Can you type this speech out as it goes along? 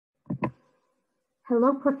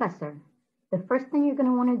Hello, Professor. The first thing you're going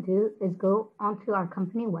to want to do is go onto our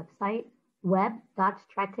company website,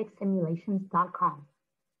 web.stratixsimulations.com.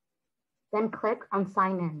 Then click on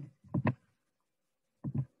Sign In.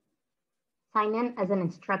 Sign in as an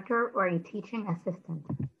instructor or a teaching assistant.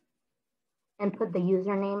 Input the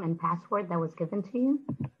username and password that was given to you.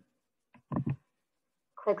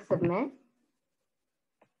 Click Submit.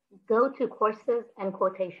 Go to Courses and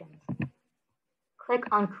Quotations. Click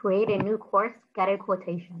on Create a New Course, Get a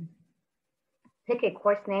Quotation. Pick a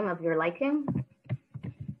course name of your liking.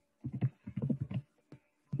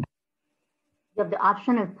 You have the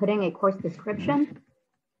option of putting a course description.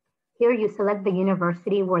 Here you select the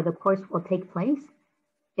university where the course will take place.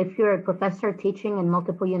 If you're a professor teaching in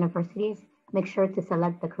multiple universities, make sure to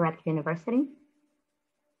select the correct university.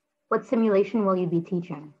 What simulation will you be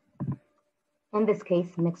teaching? In this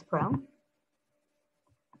case, MixPRO.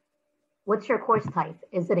 What's your course type?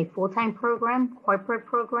 Is it a full-time program, corporate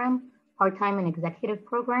program, part-time and executive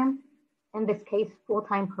program? In this case,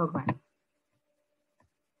 full-time program.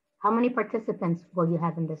 How many participants will you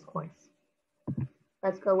have in this course?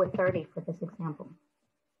 Let's go with 30 for this example.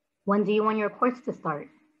 When do you want your course to start?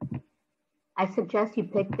 I suggest you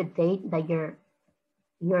pick the date that you're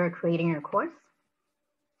creating your course.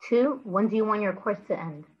 2, when do you want your course to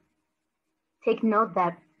end? Take note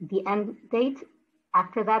that the end date,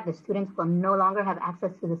 after that, the students will no longer have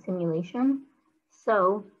access to the simulation.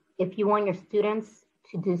 So if you want your students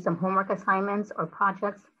to do some homework assignments or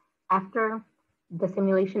projects after the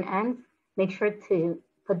simulation ends, make sure to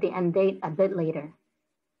put the end date a bit later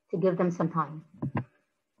to give them some time.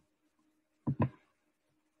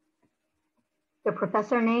 The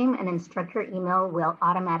professor name and instructor email will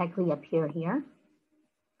automatically appear here.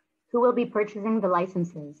 Who will be purchasing the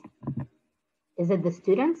licenses? Is it the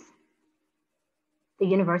students, the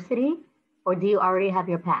university, or do you already have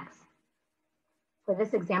your packs? For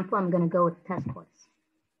this example, I'm going to go with test course.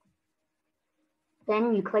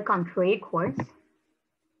 Then you click on Create Course.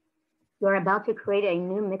 You're about to create a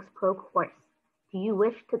new MixPRO course. Do you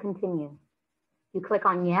wish to continue? You click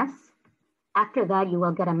on Yes. After that, you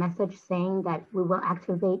will get a message saying that we will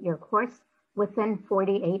activate your course within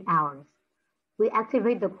 48 hours. We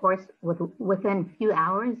activate the course within a few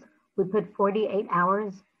hours. We put 48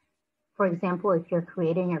 hours. For example, if you're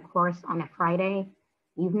creating your course on a Friday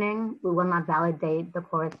evening, we will not validate the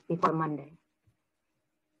course before Monday.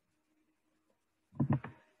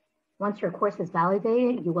 Once your course is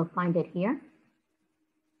validated, you will find it here.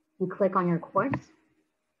 You click on your course,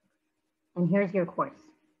 and here's your course.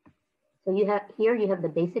 So you have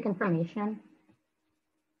the basic information,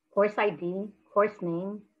 course ID, course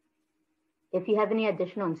name. If you have any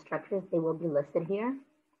additional instructors, they will be listed here.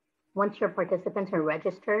 Once your participants are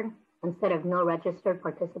registered, instead of no registered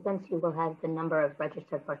participants, you will have the number of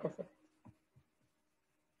registered participants.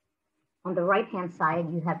 On the right-hand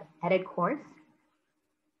side, you have Edit Course.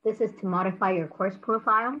 This is to modify your course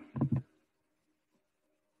profile.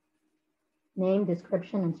 Name,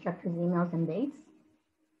 description, instructors' emails, and dates.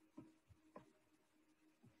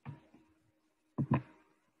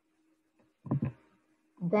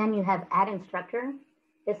 Then you have Add Instructor.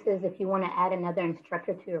 This is if you want to add another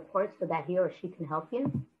instructor to your course so that he or she can help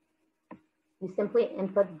you. You simply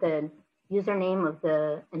input the username of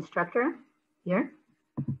the instructor here,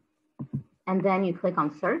 and then you click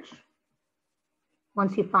on Search.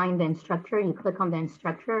 Once you find the instructor, you click on the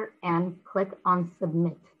instructor and click on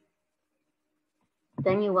Submit.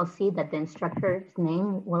 Then you will see that the instructor's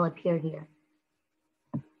name will appear here.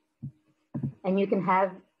 And you can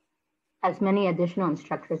have as many additional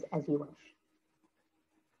instructors as you wish.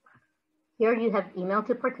 Here you have email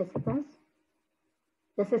to participants.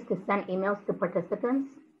 This is to send emails to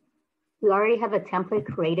participants. We already have a template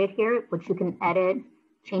created here, which you can edit,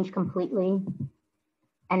 change completely,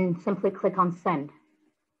 and simply click on Send.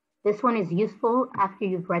 This one is useful after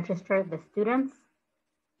you've registered the students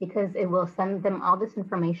because it will send them all this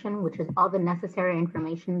information, which is all the necessary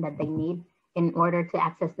information that they need in order to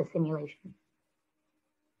access the simulation.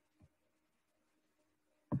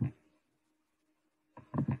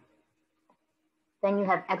 Then you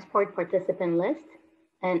have Export Participant List,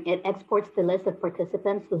 and it exports the list of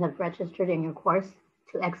participants who have registered in your course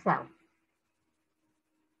to Excel.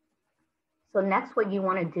 So next, what you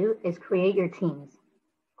want to do is create your teams.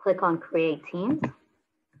 Click on Create Teams.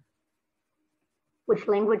 Which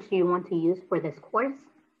language do you want to use for this course?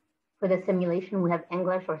 For the simulation, we have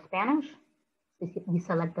English or Spanish. So you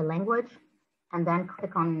select the language and then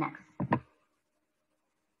click on Next.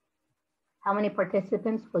 How many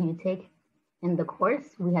participants will you take in the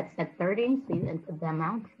course? We had set 30, so you input the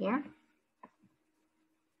amount here.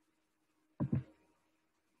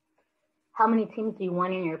 How many teams do you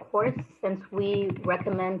want in your course? Since we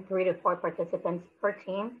recommend 3 to 4 participants per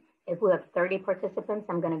team, if we have 30 participants,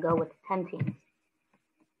 I'm going to go with 10 teams.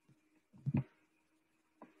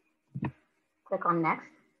 Click on next.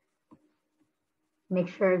 Make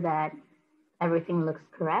sure that everything looks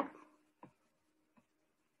correct.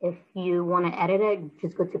 If you want to edit it,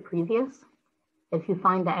 just go to previous. If you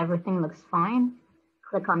find that everything looks fine,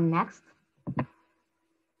 click on next.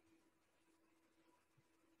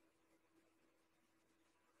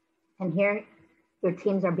 And here, your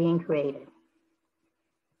teams are being created.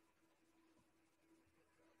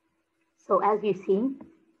 So as you see,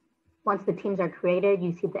 once the teams are created,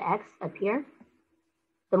 you see the X appear.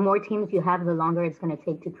 The more teams you have, the longer it's going to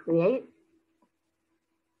take to create.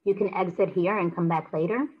 You can exit here and come back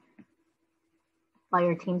later while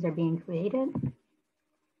your teams are being created.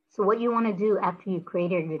 So what you want to do after you've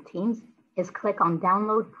created your teams is click on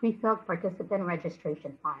Download Pre-filled Participant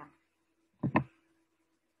Registration File.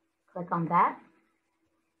 Click on that.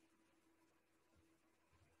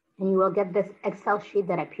 And you will get this Excel sheet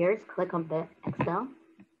that appears. Click on the Excel.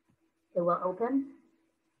 It will open.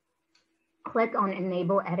 Click on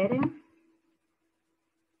Enable Editing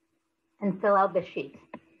and fill out the sheet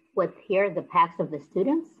with here the paths of the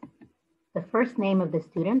students, the first name of the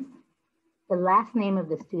students, the last name of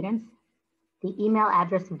the students, the email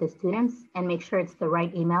address of the students, and make sure it's the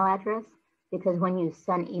right email address, because when you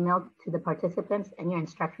send email to the participants in your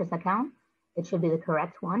instructor's account, it should be the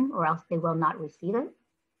correct one or else they will not receive it.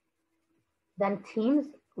 Then teams,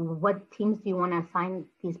 what teams do you want to assign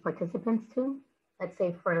these participants to? Let's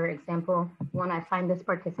say, for example, you want to assign this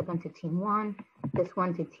participant to team 1, this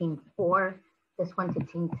one to team 4, this one to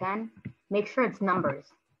team 10. Make sure it's numbers.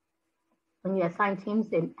 When you assign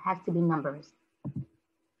teams, it has to be numbers.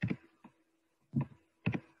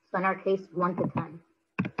 So in our case, 1 to 10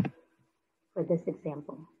 for this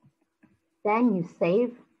example. Then you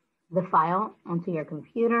save the file onto your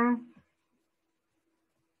computer.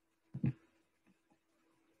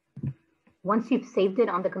 Once you've saved it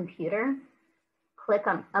on the computer, click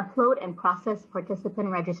on Upload and Process Participant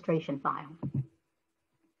Registration File.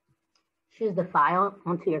 Choose the file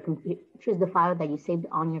onto your computer. Choose the file that you saved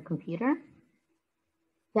on your computer.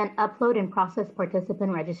 Then Upload and Process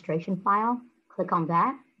Participant Registration File. Click on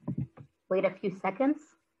that. Wait a few seconds,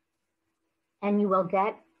 and you will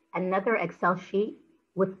get another Excel sheet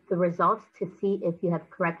with the results to see if you have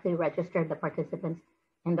correctly registered the participants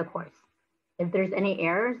in the course. If there's any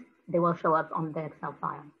errors, they will show up on the Excel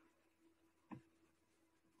file.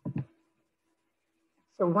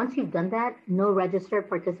 So once you've done that, no registered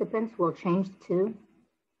participants will change to,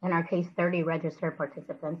 in our case, 30 registered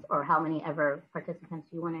participants, or how many ever participants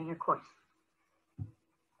you want in your course.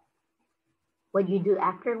 What you do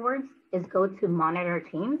afterwards is go to Monitor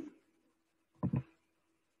Teams.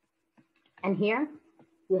 And here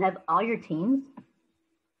you have all your teams.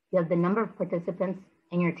 You have the number of participants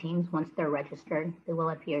in your teams. Once they're registered, they will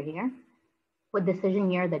appear here. What decision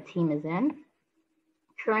year the team is in,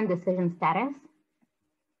 current decision status,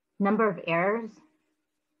 number of errors,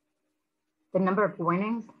 the number of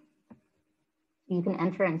warnings. You can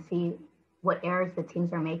enter and see what errors the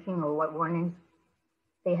teams are making or what warnings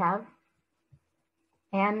they have.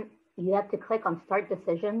 And you have to click on Start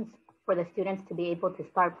Decisions for the students to be able to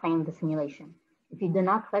start playing the simulation. If you do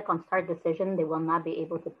not click on Start Decision, they will not be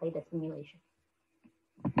able to play the simulation.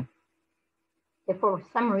 If for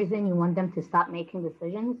some reason you want them to stop making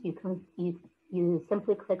decisions, you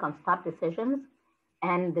simply click on Stop Decisions,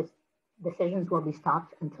 and the decisions will be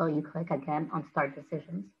stopped until you click again on Start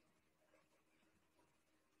Decisions.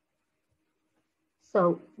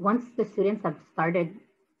 So once the students have started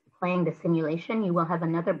playing the simulation, you will have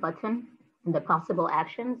another button in the possible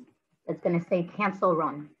actions that's going to say Cancel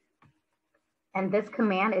Run. And this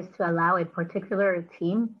command is to allow a particular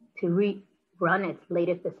team to rerun its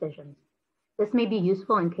latest decisions. This may be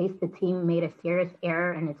useful in case the team made a serious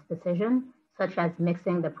error in its decision, such as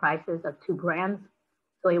mixing the prices of 2 brands.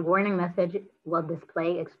 So a warning message will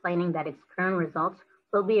display explaining that its current results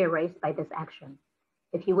will be erased by this action.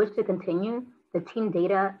 If you wish to continue, the team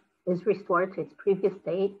data is restored to its previous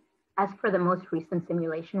state as per the most recent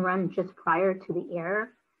simulation run just prior to the error,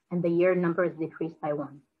 and the year number is decreased by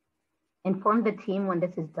 1. Inform the team when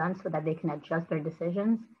this is done so that they can adjust their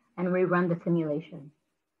decisions and rerun the simulation.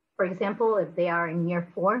 For example, if they are in year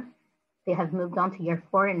 4, they have moved on to year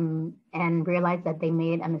 4 and realized that they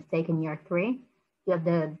made a mistake in year 3, you have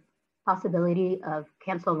the possibility of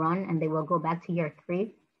cancel run, and they will go back to year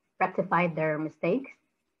 3, rectify their mistakes,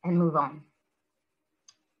 and move on.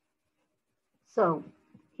 So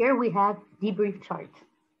here we have debrief chart.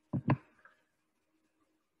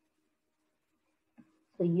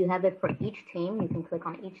 So you have it for each team. You can click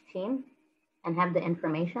on each team and have the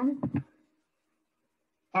information.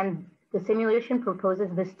 And the simulation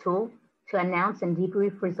proposes this tool to announce and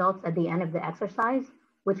debrief results at the end of the exercise,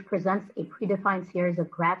 which presents a predefined series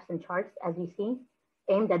of graphs and charts, as you see,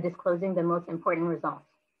 aimed at disclosing the most important results.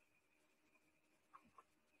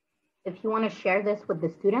 If you want to share this with the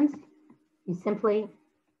students, you simply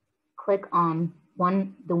click on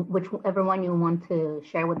whichever one you want to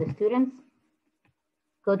share with the students.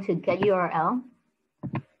 Go to Get URL,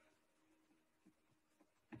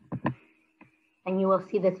 and you will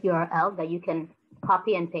see this URL that you can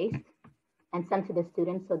copy and paste and send to the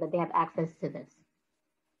students so that they have access to this.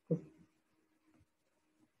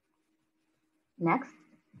 Next,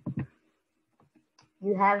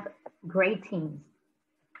 you have grade teams.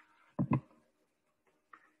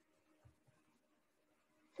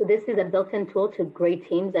 So this is a built-in tool to grade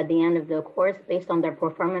teams at the end of the course based on their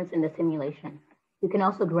performance in the simulation. You can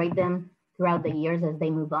also grade them throughout the years as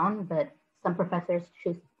they move on, but some professors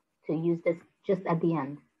choose to use this just at the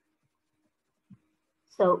end.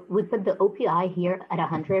 So we put the OPI here at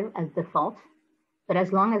 100 as default, but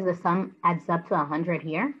as long as the sum adds up to 100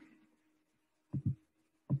 here,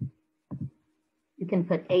 you can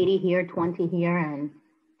put 80 here, 20 here, and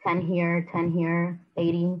 10 here, 10 here,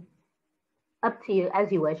 80. Up to you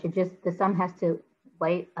as you wish. It just the sum has to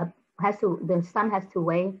weigh up. The sum has to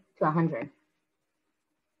weigh to 100.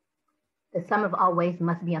 The sum of all weights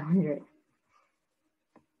must be 100.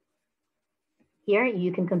 Here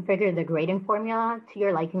you can configure the grading formula to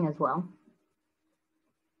your liking as well.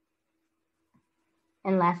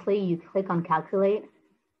 And lastly, you click on Calculate,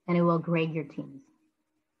 and it will grade your teams.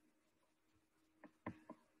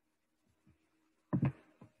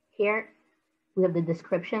 Here, we have the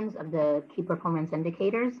descriptions of the key performance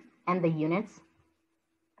indicators and the units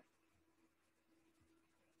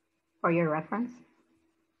for your reference.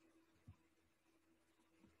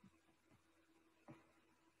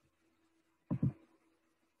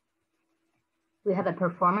 We have a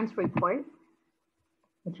performance report,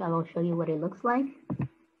 which I will show you what it looks like.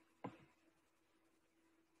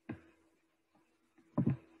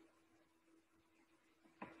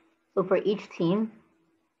 So for each team,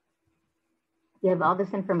 you have all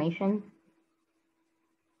this information.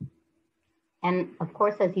 And of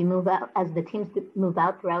course, as you move out, as the teams move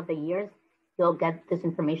out throughout the years, you'll get this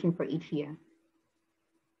information for each year.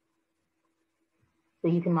 So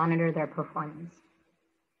you can monitor their performance.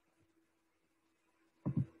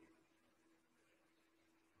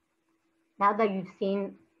 Now that you've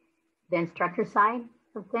seen the instructor side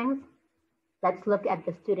of things, let's look at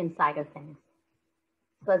the student side of things.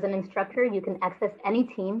 So as an instructor, you can access any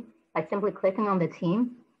team by simply clicking on the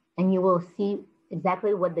team, and you will see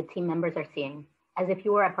exactly what the team members are seeing. As if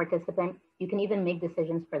you were a participant, you can even make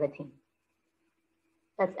decisions for the team.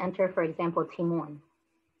 Let's enter, for example, team 1.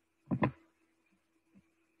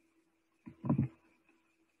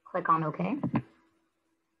 Click on OK.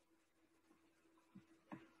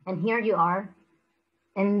 And here you are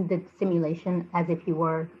in the simulation as if you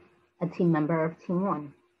were a team member of team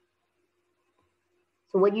 1.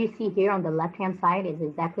 So what you see here on the left-hand side is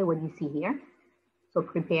exactly what you see here. So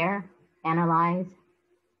prepare, analyze,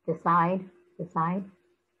 decide, decide.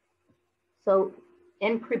 So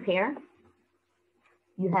in prepare,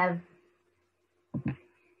 you have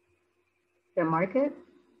your market,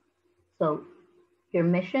 so your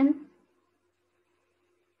mission,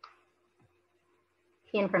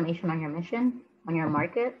 key information on your mission, on your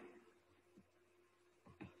market,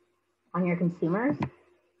 on your consumers,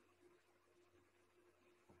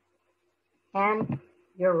 and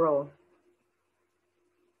your role.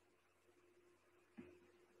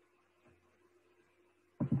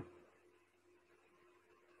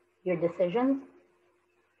 Your decisions,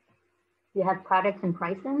 you have products and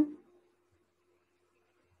pricing,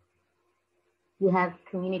 you have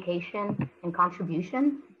communication and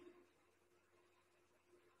contribution,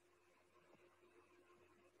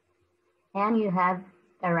 and you have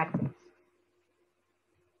directives.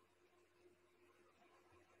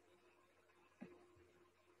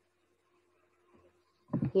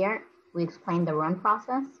 Here, we explain the run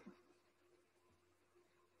process.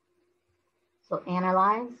 So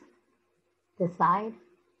analyze, decide,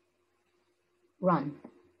 run.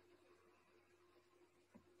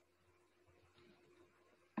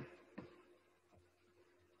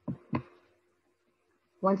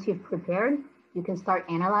 Once you've prepared, you can start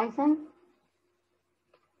analyzing.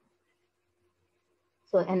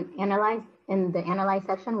 So in the analyze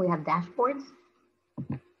section, we have dashboards.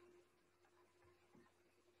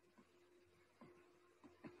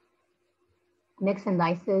 Mix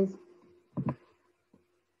indices,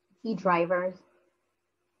 key drivers,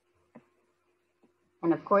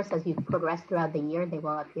 And of course, as you progress throughout the year, they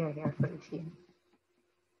will appear here for each year.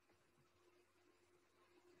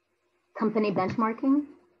 Company benchmarking.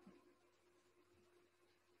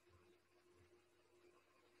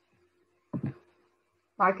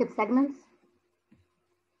 Market segments.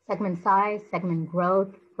 Segment size, segment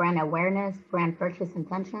growth, brand awareness, brand purchase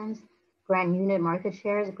intentions, brand unit market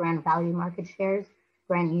shares, brand value market shares,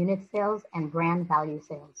 brand unit sales, and brand value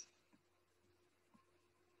sales.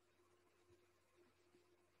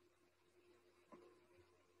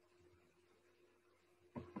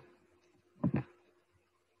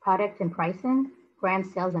 Product and pricing, brand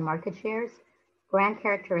sales and market shares, brand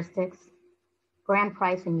characteristics, brand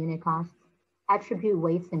price and unit cost, attribute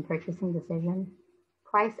weights in purchasing decision,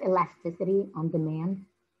 price elasticity on demand.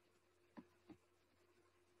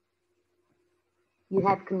 You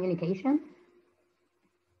have communication,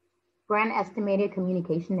 brand estimated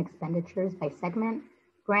communication expenditures by segment,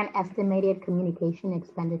 brand estimated communication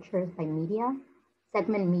expenditures by media,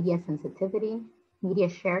 segment media sensitivity, media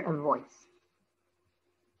share of voice.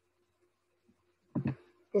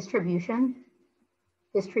 Distribution,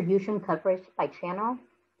 distribution coverage by channel,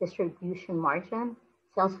 distribution margin,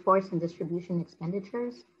 sales force and distribution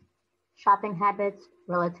expenditures, shopping habits,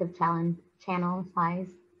 relative channel size,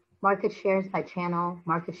 market shares by channel,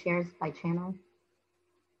 market shares by channel.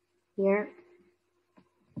 Here,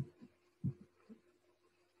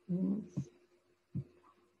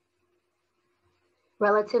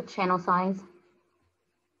 relative channel size,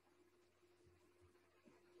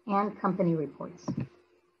 and company reports.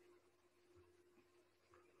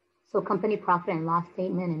 So company profit and loss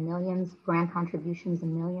statement in millions, brand contributions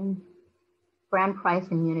in millions, brand price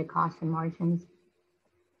and unit costs and margins,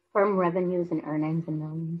 firm revenues and earnings in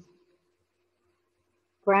millions,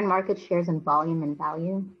 brand market shares and volume and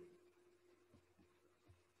value,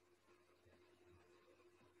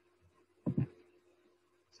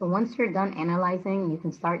 so once you're done analyzing, you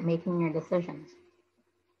can start making your decisions.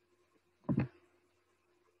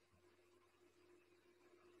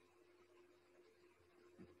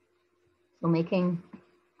 So making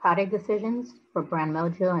product decisions for brand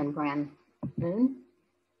Mojo and brand Moon.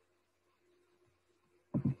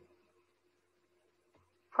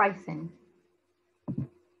 Pricing.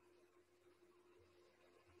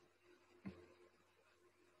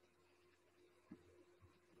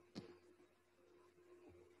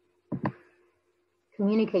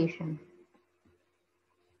 Communication.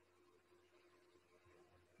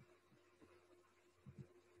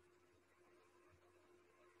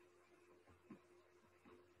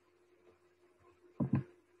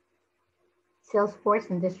 Sales force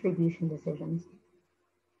and distribution decisions.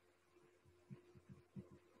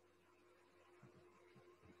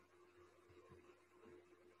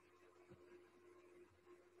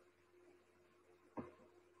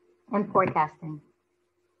 And forecasting.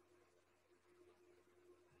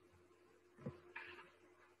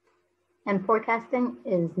 And forecasting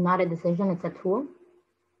is not a decision, it's a tool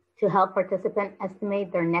to help participants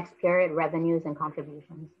estimate their next period revenues and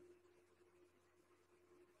contributions.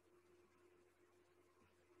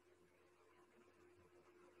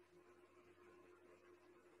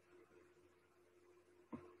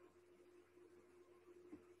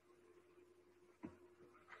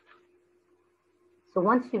 So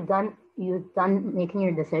once you've done making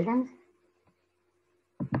your decisions,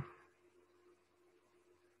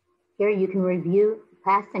 here you can review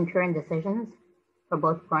past and current decisions for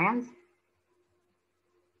both brands.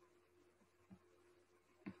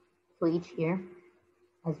 So each year,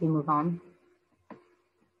 as you move on,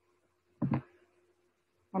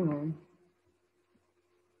 and Moon.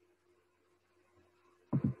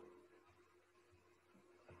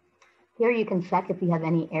 Here you can check if you have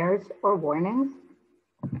any errors or warnings.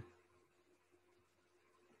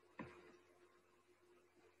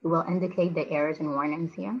 It will indicate the errors and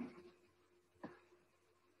warnings here.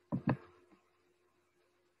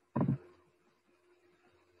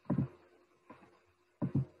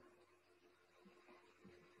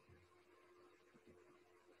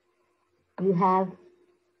 You have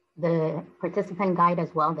the participant guide as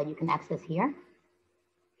well that you can access here.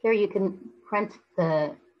 Here you can print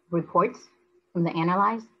the reports from the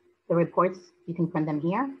analyze. The reports, you can print them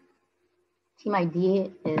here. Team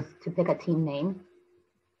ID is to pick a team name.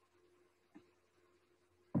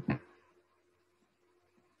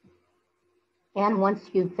 And once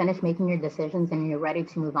you've finished making your decisions and you're ready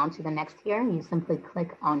to move on to the next year, you simply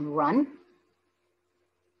click on Run.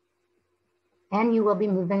 And you will be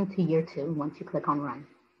moving to year 2 once you click on Run,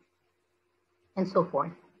 and so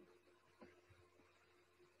forth.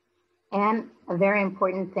 And a very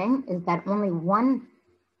important thing is that only one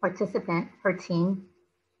participant per team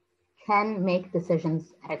can make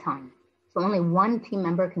decisions at a time. So only one team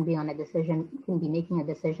member can be making a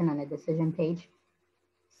decision on a decision page.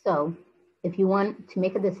 So if you want to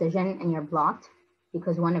make a decision and you're blocked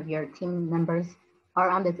because one of your team members are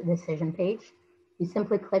on the decision page, you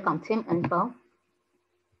simply click on team info,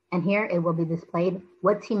 and here it will be displayed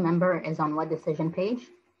what team member is on what decision page,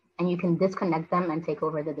 and you can disconnect them and take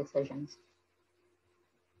over the decisions.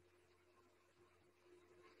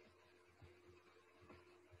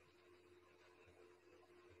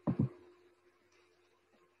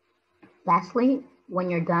 Lastly,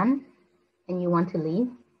 when you're done and you want to leave,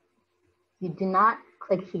 you do not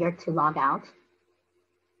click here to log out.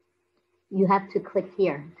 You have to click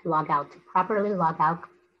here to log out. To properly log out,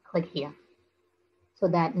 click here so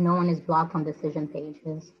that no one is blocked on decision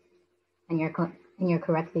pages and you're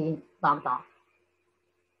correctly logged off.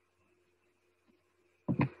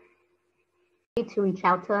 To reach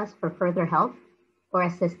out to us for further help or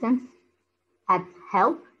assistance at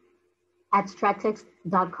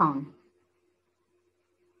help@stratix.com.